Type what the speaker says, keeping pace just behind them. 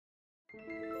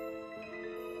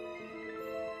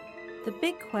The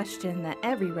big question that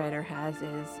every writer has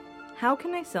is, how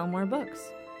can I sell more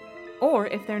books? Or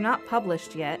if they're not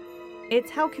published yet, it's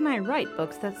how can I write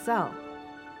books that sell?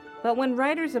 But when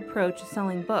writers approach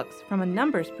selling books from a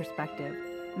numbers perspective,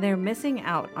 they're missing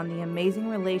out on the amazing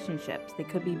relationships they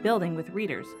could be building with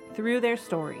readers through their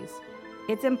stories.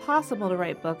 It's impossible to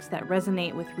write books that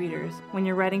resonate with readers when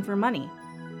you're writing for money,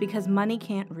 because money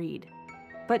can't read.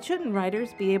 But shouldn't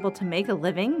writers be able to make a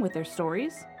living with their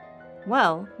stories?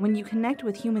 Well, when you connect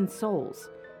with human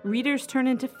souls, readers turn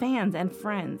into fans and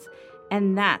friends,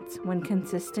 and that's when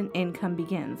consistent income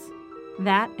begins.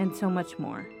 That and so much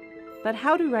more. But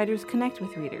how do writers connect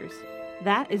with readers?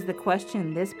 That is the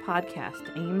question this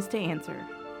podcast aims to answer.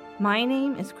 My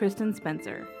name is Kristen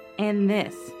Spencer, and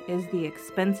this is the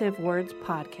Expensive Words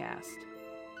Podcast.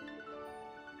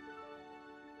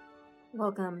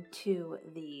 Welcome to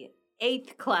the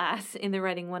 8th class in the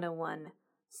Writing 101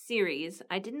 series.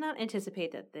 I did not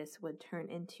anticipate that this would turn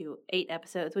into 8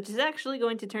 episodes, which is actually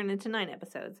going to turn into 9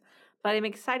 episodes. But I'm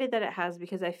excited that it has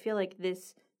because I feel like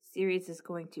this series is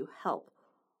going to help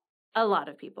a lot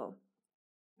of people.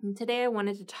 And today I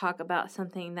wanted to talk about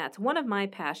something that's one of my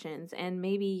passions, and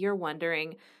maybe you're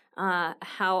wondering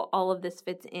how all of this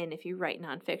fits in if you write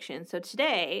nonfiction. So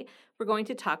today we're going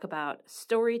to talk about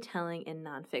storytelling in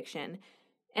nonfiction.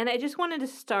 And I just wanted to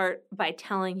start by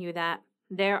telling you that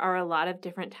there are a lot of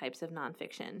different types of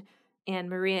nonfiction, and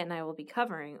Maria and I will be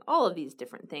covering all of these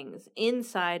different things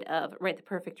inside of Write the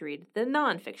Perfect Read, the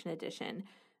nonfiction edition.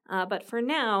 But for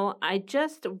now, I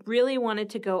just really wanted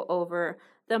to go over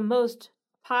the most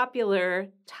popular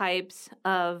types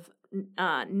of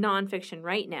nonfiction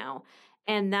right now,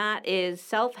 and that is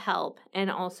self-help and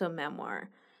also memoir.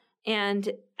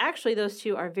 And actually, those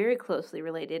two are very closely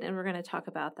related, and we're going to talk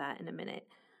about that in a minute.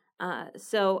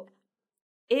 So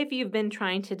if you've been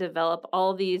trying to develop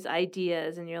all these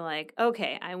ideas and you're like,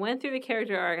 okay, I went through the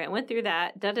character arc, I went through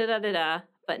that, da-da-da-da-da,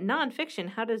 but nonfiction,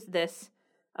 how does this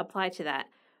apply to that?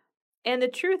 And the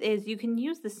truth is you can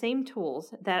use the same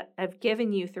tools that I've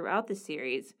given you throughout the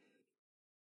series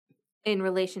in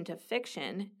relation to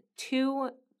fiction to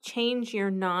change your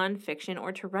nonfiction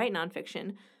or to write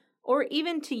nonfiction, or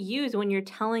even to use when you're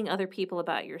telling other people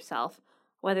about yourself,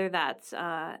 whether that's,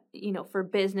 for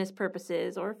business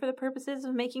purposes or for the purposes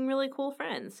of making really cool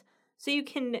friends. So you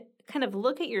can kind of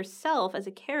look at yourself as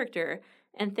a character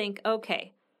and think,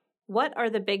 okay, what are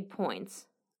the big points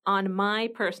on my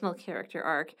personal character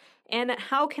arc, and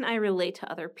how can I relate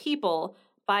to other people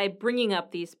by bringing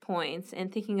up these points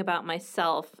and thinking about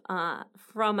myself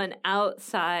from an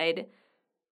outside,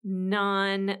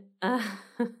 from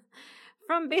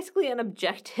basically an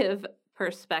objective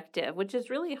perspective, which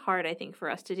is really hard, I think, for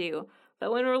us to do.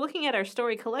 But when we're looking at our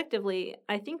story collectively,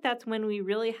 I think that's when we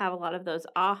really have a lot of those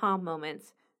aha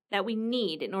moments that we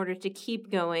need in order to keep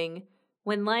going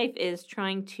when life is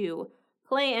trying to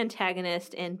play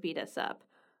antagonist and beat us up.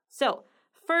 So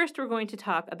first, we're going to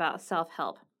talk about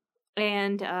self-help.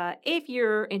 And if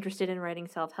you're interested in writing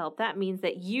self-help, that means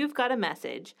that you've got a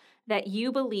message that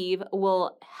you believe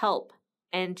will help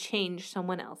and change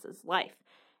someone else's life.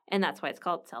 And that's why it's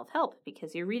called self-help,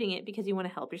 because you're reading it because you want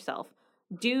to help yourself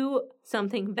do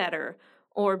something better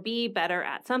or be better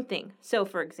at something. So,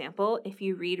 for example, if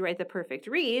you read Write the Perfect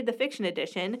Read, the fiction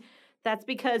edition, that's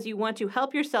because you want to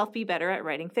help yourself be better at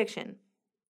writing fiction.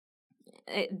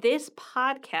 This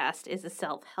podcast is a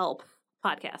self-help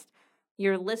podcast.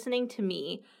 You're listening to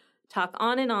me talk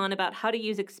on and on about how to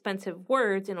use expensive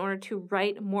words in order to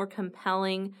write more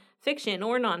compelling fiction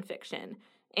or nonfiction.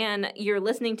 And you're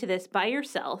listening to this by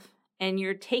yourself, and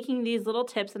you're taking these little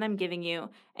tips that I'm giving you,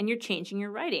 and you're changing your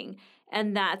writing.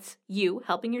 And that's you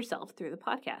helping yourself through the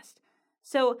podcast.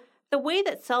 So the way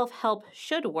that self-help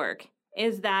should work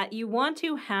is that you want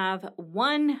to have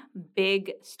one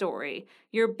big story,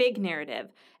 your big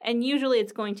narrative. And usually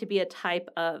it's going to be a type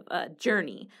of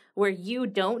journey where you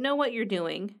don't know what you're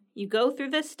doing. You go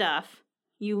through this stuff,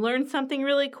 you learn something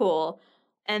really cool,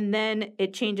 and then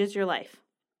it changes your life.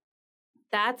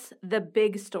 That's the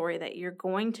big story that you're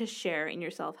going to share in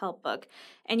your self-help book.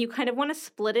 And you kind of want to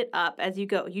split it up as you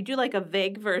go. You do like a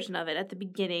vague version of it at the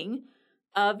beginning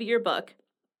of your book.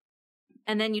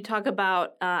 And then you talk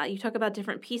about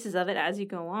different pieces of it as you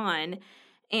go on.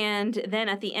 And then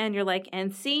at the end, you're like,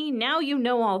 and see, now you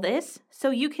know all this,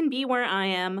 so you can be where I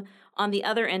am on the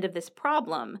other end of this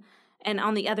problem and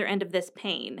on the other end of this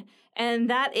pain. And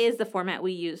that is the format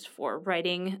we used for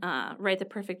writing Write the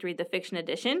Perfect Read, the fiction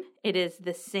edition. It is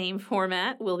the same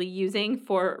format we'll be using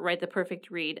for Write the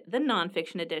Perfect Read, the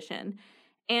nonfiction edition.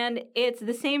 And it's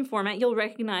the same format you'll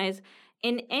recognize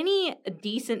in any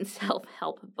decent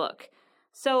self-help book.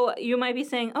 So you might be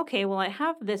saying, okay, well, I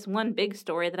have this one big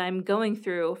story that I'm going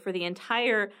through for the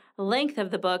entire length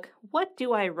of the book. What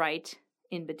do I write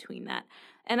in between that?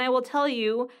 And I will tell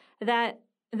you that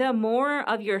the more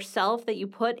of yourself that you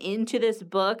put into this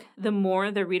book, the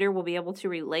more the reader will be able to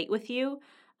relate with you.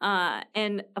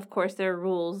 And of course, there are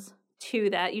rules to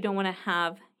that. You don't want to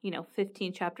have,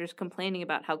 15 chapters complaining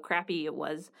about how crappy it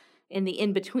was in the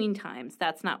in-between times.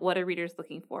 That's not what a reader's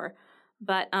looking for.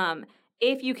 But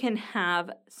if you can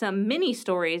have some mini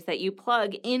stories that you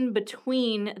plug in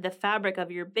between the fabric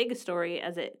of your big story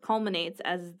as it culminates,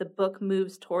 as the book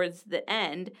moves towards the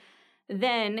end,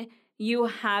 then you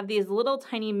have these little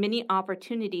tiny mini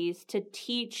opportunities to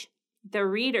teach the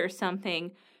reader something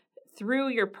through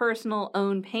your personal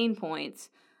own pain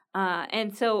points.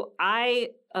 And so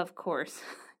I, of course,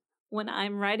 when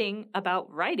I'm writing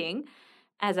about writing,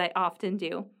 as I often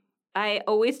do, I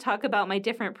always talk about my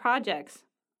different projects.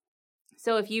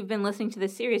 So if you've been listening to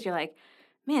this series, you're like,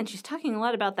 man, she's talking a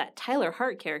lot about that Tyler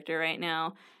Hart character right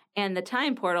now and the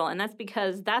time portal. And that's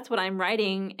because that's what I'm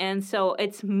writing. And so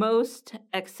it's most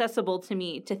accessible to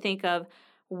me to think of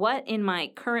what in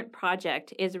my current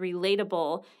project is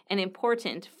relatable and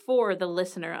important for the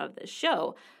listener of the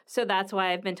show. So that's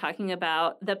why I've been talking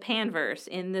about the Panverse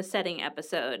in the setting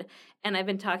episode. And I've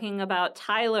been talking about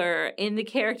Tyler in the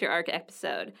character arc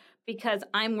episode, because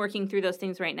I'm working through those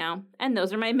things right now. And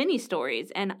those are my mini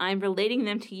stories. And I'm relating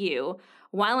them to you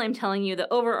while I'm telling you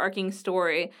the overarching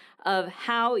story of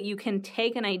how you can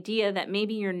take an idea that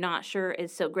maybe you're not sure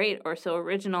is so great or so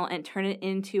original and turn it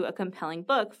into a compelling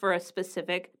book for a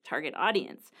specific target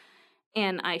audience.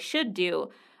 And I should do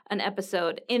an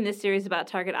episode in this series about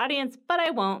target audience, but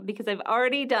I won't, because I've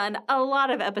already done a lot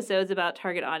of episodes about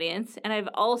target audience, and I've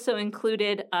also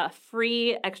included a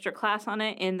free extra class on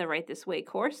it in the Write This Way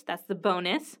course. That's the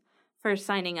bonus for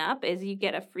signing up, is you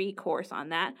get a free course on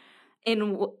that,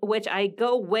 in which I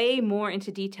go way more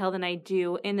into detail than I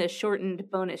do in the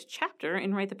shortened bonus chapter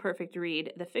in Write the Perfect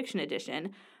Read, the fiction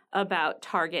edition, about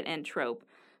target and trope.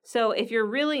 So if you're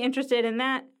really interested in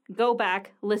that, go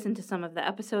back, listen to some of the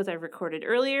episodes I recorded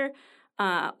earlier,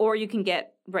 or you can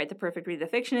get Write the Perfect Read, the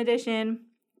fiction edition,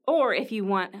 or if you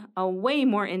want a way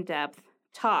more in-depth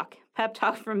pep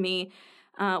talk from me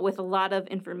with a lot of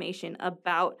information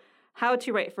about how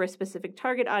to write for a specific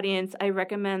target audience, I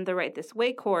recommend the Write This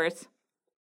Way course.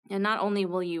 And not only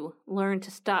will you learn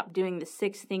to stop doing the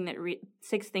 6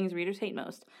 things readers hate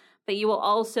most, but you will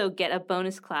also get a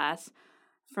bonus class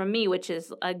from me, which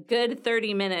is a good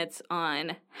 30 minutes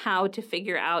on how to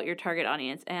figure out your target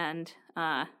audience and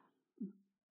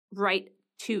write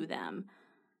to them.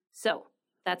 So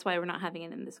that's why we're not having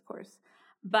it in this course.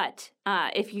 But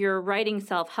if you're writing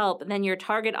self-help, then your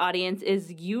target audience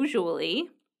is usually,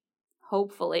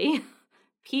 hopefully,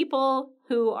 people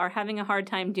who are having a hard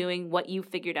time doing what you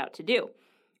figured out to do.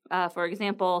 For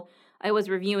example, I was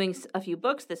reviewing a few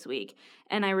books this week,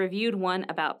 and I reviewed one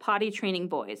about potty training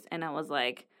boys, and I was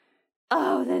like,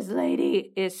 oh, this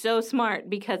lady is so smart,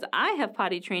 because I have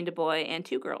potty trained a boy and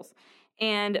 2 girls,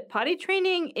 and potty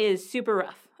training is super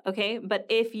rough, okay? But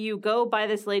if you go buy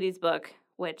this lady's book,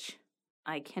 which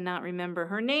I cannot remember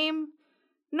her name,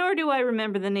 nor do I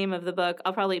remember the name of the book.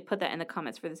 I'll probably put that in the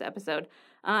comments for this episode.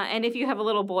 And if you have a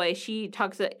little boy, she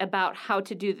talks about how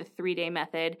to do the 3-day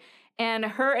method. And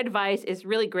her advice is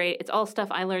really great. It's all stuff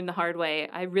I learned the hard way.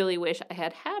 I really wish I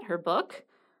had her book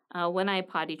when I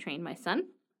potty trained my son.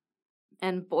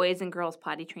 And boys and girls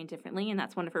potty train differently, and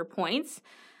that's one of her points.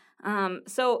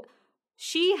 So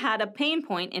she had a pain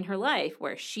point in her life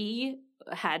where she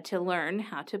had to learn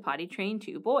how to potty train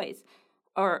 2 boys.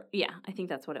 Or, yeah, I think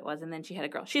that's what it was. And then she had a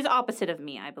girl. She's opposite of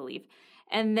me, I believe.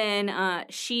 And then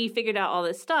she figured out all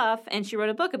this stuff, and she wrote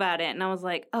a book about it. And I was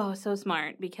like, oh, so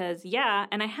smart. Because, yeah,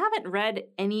 and I haven't read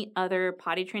any other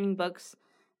potty training books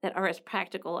that are as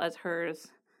practical as hers.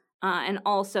 And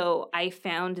also, I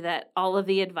found that all of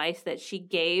the advice that she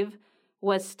gave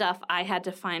was stuff I had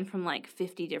to find from like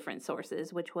 50 different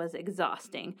sources, which was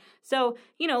exhausting. So,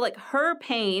 like her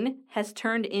pain has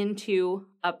turned into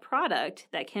a product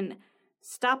that can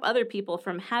stop other people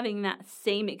from having that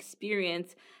same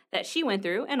experience that she went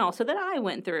through and also that I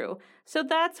went through. So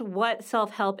that's what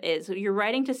self-help is. You're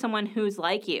writing to someone who's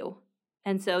like you.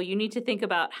 And so you need to think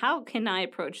about, how can I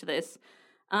approach this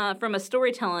from a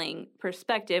storytelling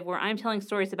perspective, where I'm telling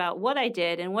stories about what I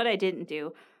did and what I didn't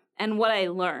do and what I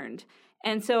learned.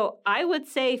 And so I would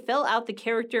say fill out the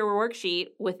character worksheet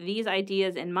with these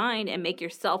ideas in mind and make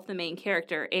yourself the main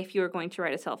character if you're going to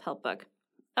write a self-help book.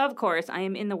 Of course, I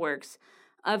am in the works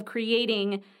of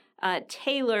creating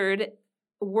tailored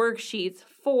worksheets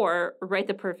for Write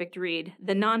the Perfect Read,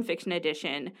 the nonfiction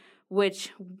edition,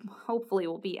 which hopefully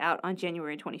will be out on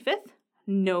January 25th.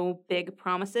 No big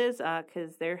promises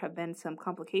because there have been some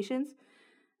complications,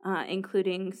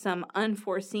 including some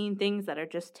unforeseen things that are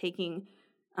just taking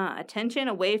attention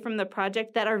away from the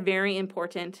project that are very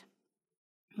important.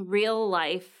 Real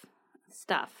life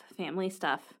stuff, family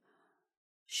stuff,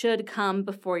 should come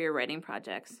before your writing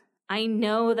projects. I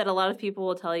know that a lot of people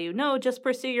will tell you, no, just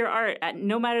pursue your art at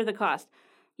no matter the cost.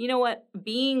 You know what?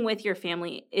 Being with your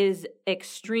family is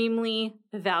extremely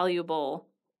valuable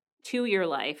to your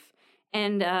life.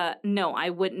 And no, I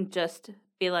wouldn't just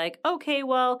be like, okay,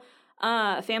 well,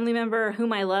 family member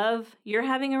whom I love, you're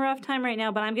having a rough time right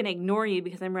now, but I'm going to ignore you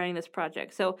because I'm writing this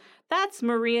project. So that's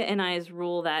Maria and I's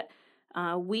rule, that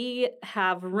we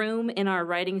have room in our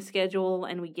writing schedule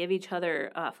and we give each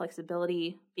other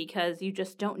flexibility because you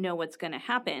just don't know what's going to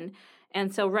happen.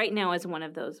 And so right now is one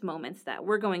of those moments that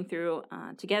we're going through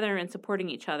together and supporting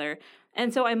each other.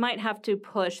 And so I might have to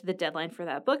push the deadline for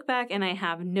that book back, and I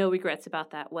have no regrets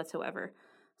about that whatsoever.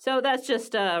 So that's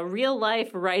just a real life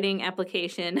writing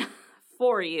application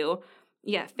for you.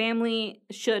 Yeah, family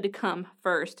should come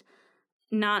first,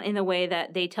 not in the way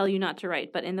that they tell you not to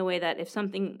write, but in the way that if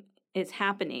something is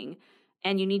happening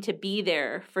and you need to be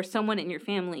there for someone in your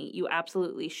family, you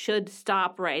absolutely should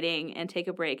stop writing and take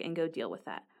a break and go deal with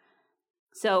that.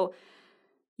 So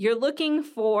you're looking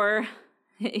for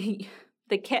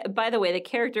by the way, the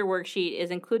character worksheet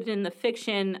is included in the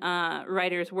fiction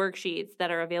writers worksheets that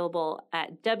are available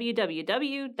at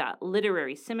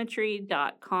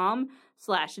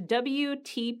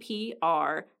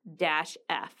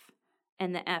www.literarysymmetry.com/WTPR-F.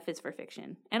 And the F is for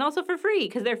fiction. And also for free,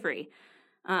 because they're free.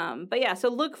 But yeah, so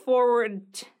look forward,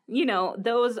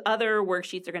 those other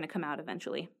worksheets are going to come out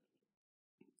eventually.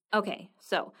 Okay,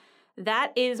 so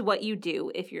that is what you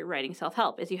do if you're writing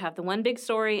self-help, is you have the one big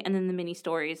story and then the mini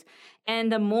stories. And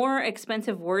the more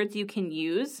expensive words you can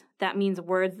use, that means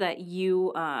words that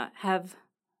you have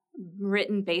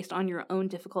written based on your own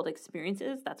difficult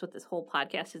experiences. That's what this whole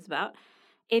podcast is about.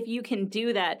 If you can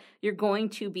do that, you're going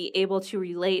to be able to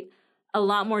relate a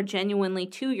lot more genuinely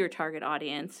to your target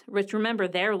audience, which, remember,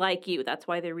 they're like you. That's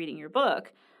why they're reading your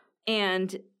book.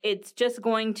 And it's just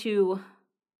going to,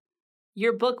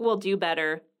 your book will do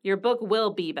better. Your book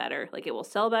will be better. Like, it will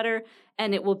sell better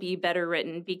and it will be better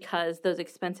written because those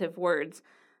expensive words,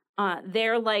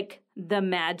 they're like the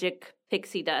magic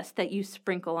pixie dust that you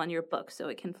sprinkle on your book so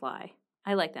it can fly.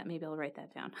 I like that. Maybe I'll write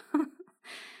that down.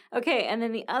 Okay, and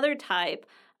then the other type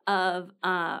of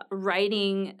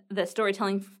writing the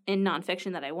storytelling in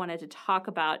nonfiction that I wanted to talk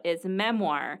about is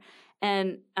memoir.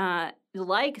 And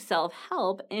like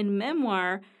self-help, in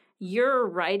memoir, you're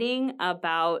writing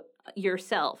about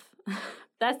yourself.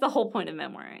 That's the whole point of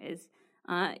memoir, is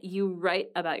you write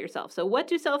about yourself. So what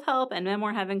do self-help and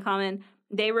memoir have in common?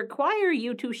 They require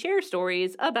you to share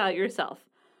stories about yourself.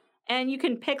 And you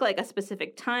can pick like a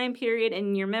specific time period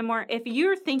in your memoir. If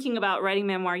you're thinking about writing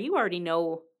memoir, you already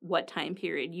know what time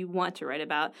period you want to write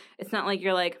about. It's not like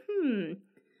you're like,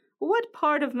 what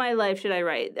part of my life should I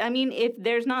write? I mean, if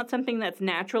there's not something that's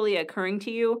naturally occurring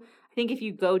to you, I think if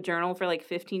you go journal for like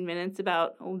 15 minutes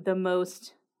about the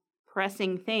most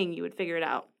pressing thing, you would figure it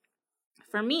out.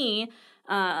 For me,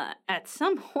 at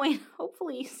some point,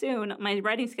 hopefully soon, my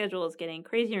writing schedule is getting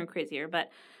crazier and crazier, but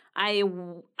I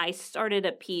started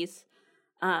a piece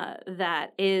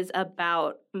that is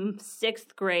about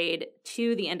 6th grade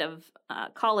to the end of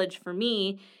college for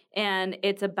me, and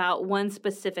it's about one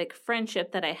specific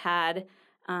friendship that I had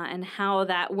and how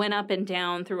that went up and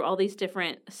down through all these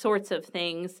different sorts of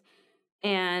things,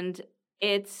 and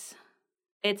it's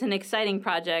an exciting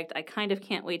project. I kind of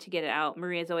can't wait to get it out.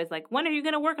 Maria's always like, when are you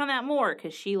going to work on that more?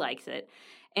 Because she likes it.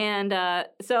 And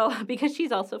so because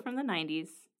she's also from the 90s,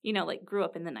 like grew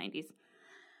up in the 90s.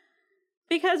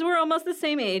 Because we're almost the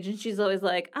same age, and she's always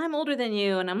like, I'm older than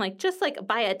you. And I'm like, just like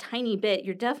by a tiny bit,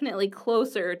 you're definitely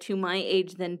closer to my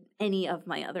age than any of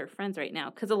my other friends right now.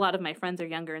 Because a lot of my friends are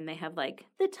younger, and they have like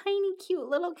the tiny, cute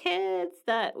little kids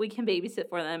that we can babysit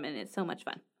for them, and it's so much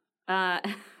fun.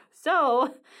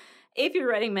 So if you're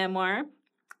writing memoir,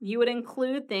 you would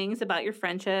include things about your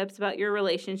friendships, about your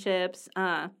relationships.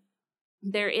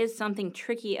 There is something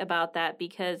tricky about that,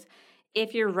 because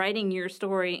if you're writing your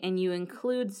story and you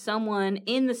include someone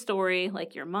in the story,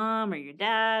 like your mom or your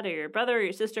dad or your brother or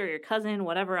your sister or your cousin,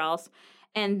 whatever else,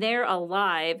 and they're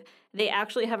alive, they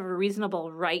actually have a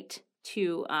reasonable right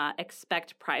to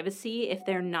expect privacy if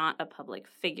they're not a public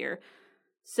figure.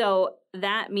 So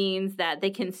that means that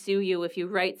they can sue you if you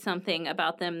write something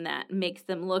about them that makes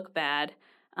them look bad,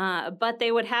 but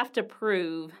they would have to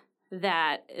prove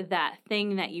that that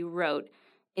thing that you wrote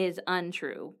is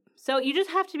untrue. So you just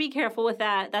have to be careful with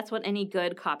that. That's what any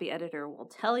good copy editor will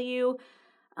tell you.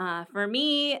 For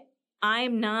me,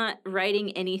 I'm not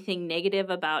writing anything negative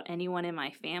about anyone in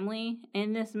my family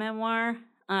in this memoir.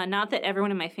 Not that everyone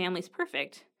in my family is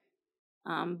perfect,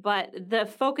 but the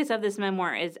focus of this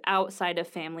memoir is outside of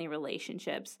family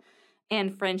relationships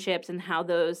and friendships and how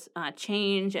those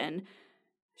change and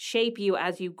shape you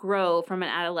as you grow from an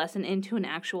adolescent into an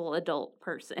actual adult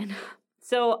person.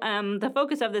 So the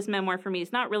focus of this memoir for me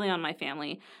is not really on my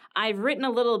family. I've written a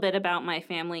little bit about my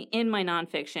family in my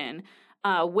nonfiction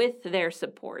with their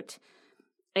support.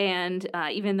 And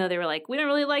even though they were like, we don't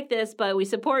really like this, but we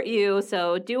support you,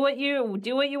 so do what you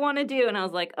want to do. And I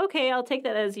was like, okay, I'll take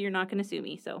that as you're not going to sue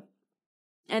me. So,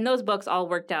 and those books all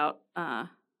worked out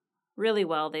really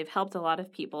well. They've helped a lot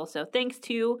of people. So thanks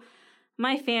to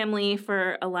my family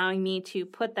for allowing me to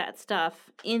put that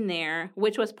stuff in there,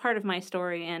 which was part of my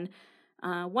story. And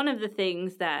one of the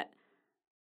things that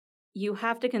you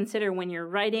have to consider when you're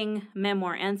writing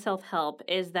memoir and self-help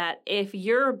is that if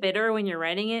you're bitter when you're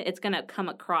writing it, it's going to come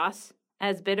across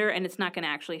as bitter and it's not going to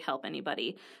actually help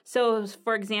anybody. So,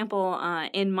 for example,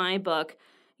 in my book,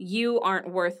 You Aren't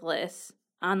Worthless,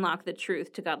 Unlock the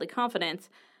Truth to Godly Confidence,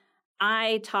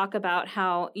 I talk about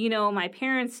how, my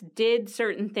parents did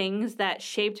certain things that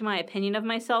shaped my opinion of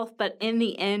myself, but in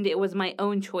the end, it was my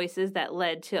own choices that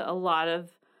led to a lot of,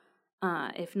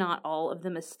 if not all of the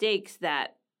mistakes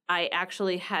that I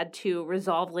actually had to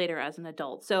resolve later as an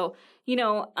adult. So,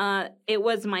 it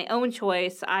was my own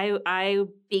choice. I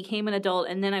became an adult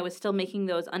and then I was still making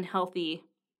those unhealthy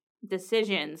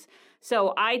decisions.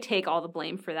 So I take all the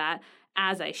blame for that,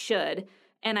 as I should.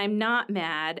 And I'm not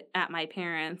mad at my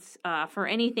parents for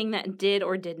anything that did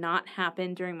or did not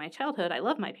happen during my childhood. I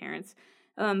love my parents.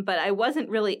 But I wasn't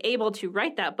really able to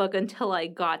write that book until I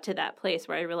got to that place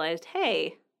where I realized,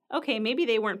 hey, okay, maybe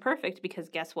they weren't perfect, because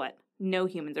guess what? No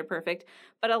humans are perfect.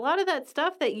 But a lot of that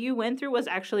stuff that you went through was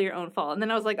actually your own fault. And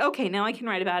then I was like, okay, now I can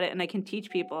write about it and I can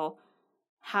teach people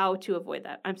how to avoid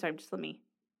that. I'm sorry, just let me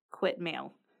quit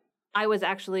mail. I was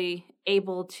actually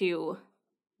able to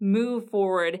move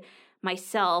forward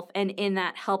myself and in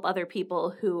that help other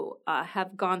people who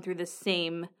have gone through the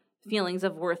same feelings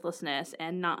of worthlessness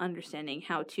and not understanding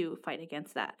how to fight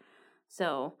against that.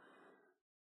 So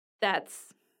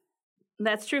that's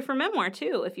true for memoir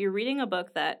too. If you're reading a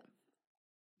book that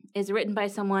is written by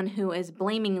someone who is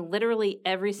blaming literally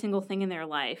every single thing in their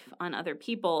life on other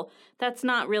people, that's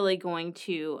not really going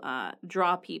to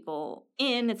draw people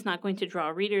in. It's not going to draw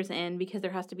readers in, because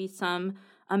there has to be some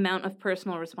amount of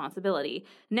personal responsibility.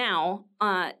 Now,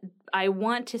 I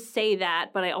want to say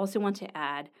that, but I also want to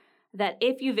add that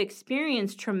if you've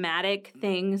experienced traumatic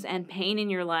things and pain in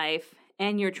your life,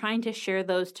 and you're trying to share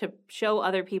those to show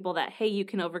other people that, hey, you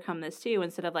can overcome this too,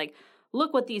 instead of like,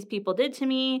 look what these people did to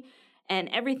me, and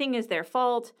everything is their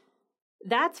fault,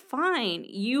 that's fine.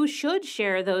 You should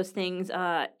share those things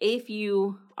if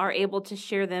you are able to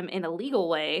share them in a legal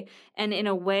way and in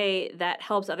a way that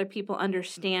helps other people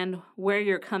understand where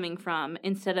you're coming from,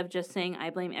 instead of just saying,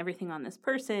 I blame everything on this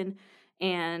person.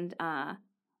 And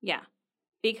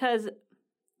because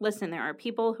listen, there are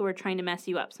people who are trying to mess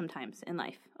you up sometimes in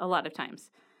life, a lot of times.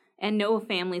 And no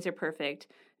families are perfect.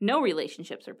 No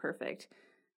relationships are perfect.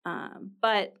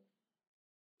 But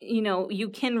you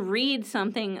can read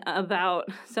something about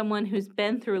someone who's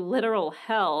been through literal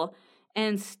hell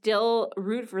and still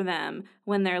root for them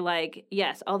when they're like,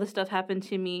 yes, all this stuff happened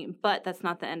to me, but that's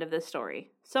not the end of this story.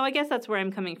 So I guess that's where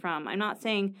I'm coming from. I'm not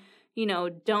saying,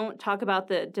 don't talk about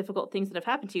the difficult things that have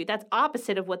happened to you. That's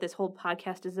opposite of what this whole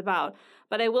podcast is about.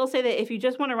 But I will say that if you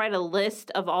just want to write a list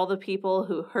of all the people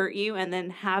who hurt you and then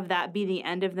have that be the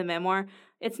end of the memoir,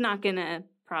 it's not going to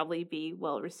probably be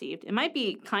well received. It might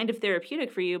be kind of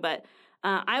therapeutic for you, but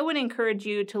I would encourage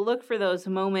you to look for those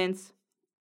moments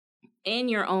in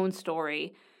your own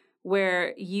story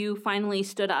where you finally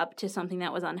stood up to something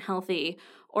that was unhealthy,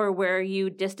 or where you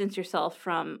distanced yourself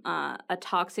from a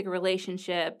toxic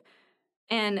relationship,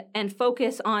 and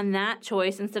focus on that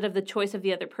choice instead of the choice of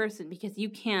the other person, because you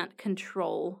can't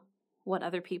control what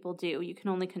other people do. You can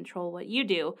only control what you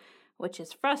do, which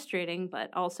is frustrating, but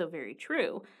also very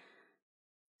true.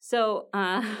 So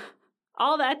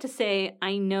all that to say,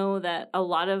 I know that a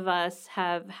lot of us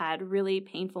have had really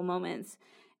painful moments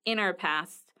in our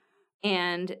past,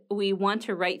 and we want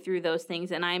to write through those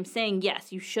things. And I'm saying,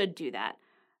 yes, you should do that.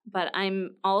 But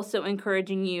I'm also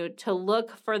encouraging you to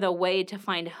look for the way to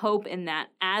find hope in that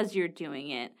as you're doing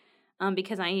it.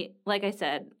 Because like I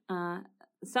said,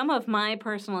 some of my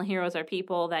personal heroes are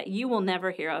people that you will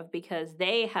never hear of, because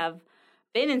they have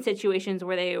been in situations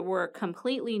where they were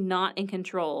completely not in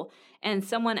control, and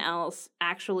someone else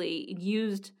actually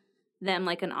used them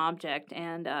like an object.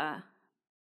 And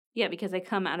yeah, because I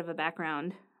come out of a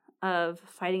background of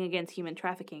fighting against human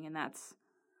trafficking, and that's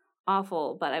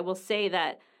awful. But I will say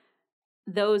that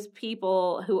those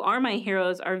people who are my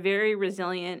heroes are very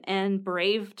resilient and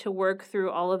brave to work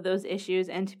through all of those issues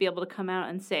and to be able to come out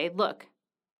and say, look,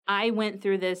 I went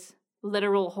through this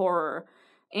literal horror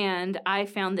and I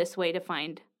found this way to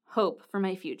find hope for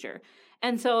my future.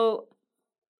 And so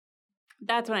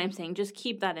that's what I'm saying. Just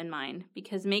keep that in mind,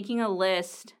 because making a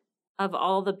list of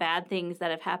all the bad things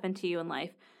that have happened to you in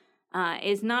life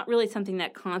is not really something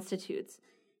that constitutes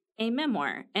a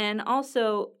memoir. And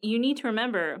also, you need to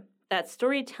remember that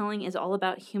storytelling is all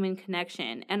about human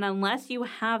connection. And unless you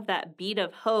have that beat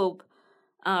of hope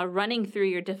running through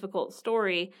your difficult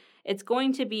story, it's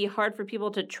going to be hard for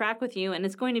people to track with you, and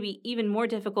it's going to be even more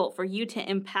difficult for you to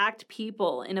impact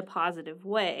people in a positive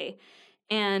way.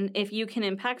 And if you can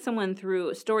impact someone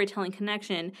through storytelling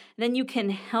connection, then you can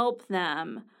help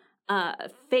them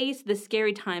face the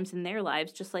scary times in their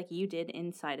lives just like you did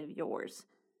inside of yours.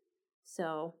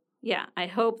 So, yeah, I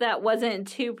hope that wasn't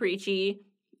too preachy.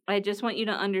 I just want you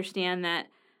to understand that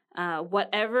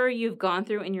whatever you've gone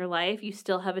through in your life, you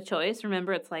still have a choice.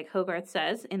 Remember, it's like Hogarth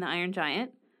says in The Iron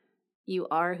Giant, you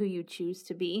are who you choose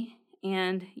to be,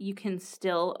 and you can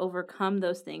still overcome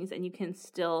those things, and you can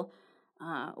still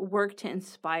work to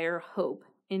inspire hope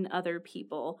in other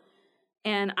people.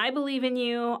 And I believe in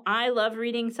you. I love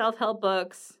reading self-help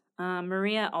books.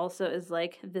 Maria also is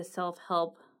like the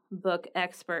self-help book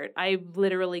expert. I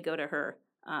literally go to her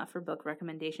for book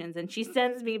recommendations, and she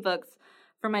sends me books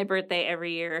for my birthday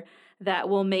every year that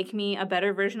will make me a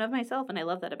better version of myself, and I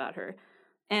love that about her.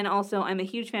 And also, I'm a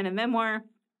huge fan of memoir.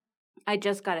 I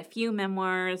just got a few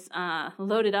memoirs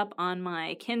loaded up on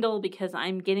my Kindle because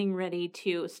I'm getting ready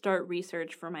to start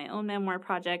research for my own memoir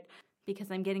project,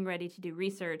 because I'm getting ready to do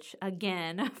research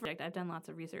again. I've done lots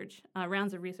of research,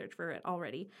 rounds of research for it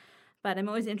already, but I'm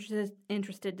always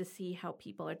interested to see how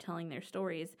people are telling their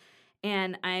stories.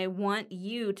 And I want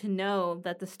you to know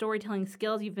that the storytelling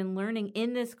skills you've been learning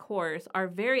in this course are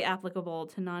very applicable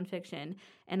to nonfiction,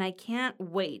 and I can't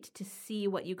wait to see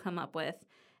what you come up with.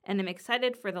 And I'm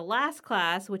excited for the last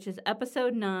class, which is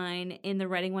episode 9 in the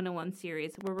Writing 101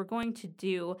 series, where we're going to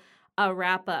do a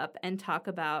wrap up and talk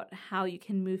about how you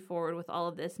can move forward with all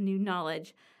of this new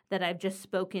knowledge that I've just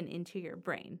spoken into your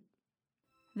brain.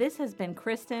 This has been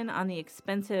Kristen on the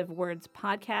Expensive Words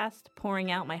podcast, pouring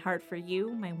out my heart for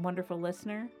you, my wonderful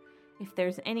listener. If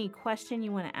there's any question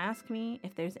you want to ask me,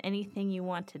 if there's anything you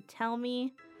want to tell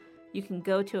me, you can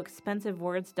go to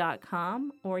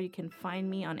expensivewords.com, or you can find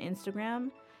me on Instagram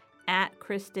at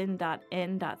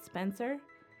kristen.n.spencer.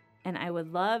 And I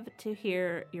would love to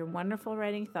hear your wonderful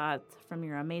writing thoughts from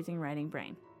your amazing writing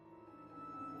brain.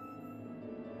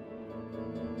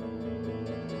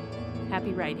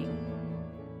 Happy writing.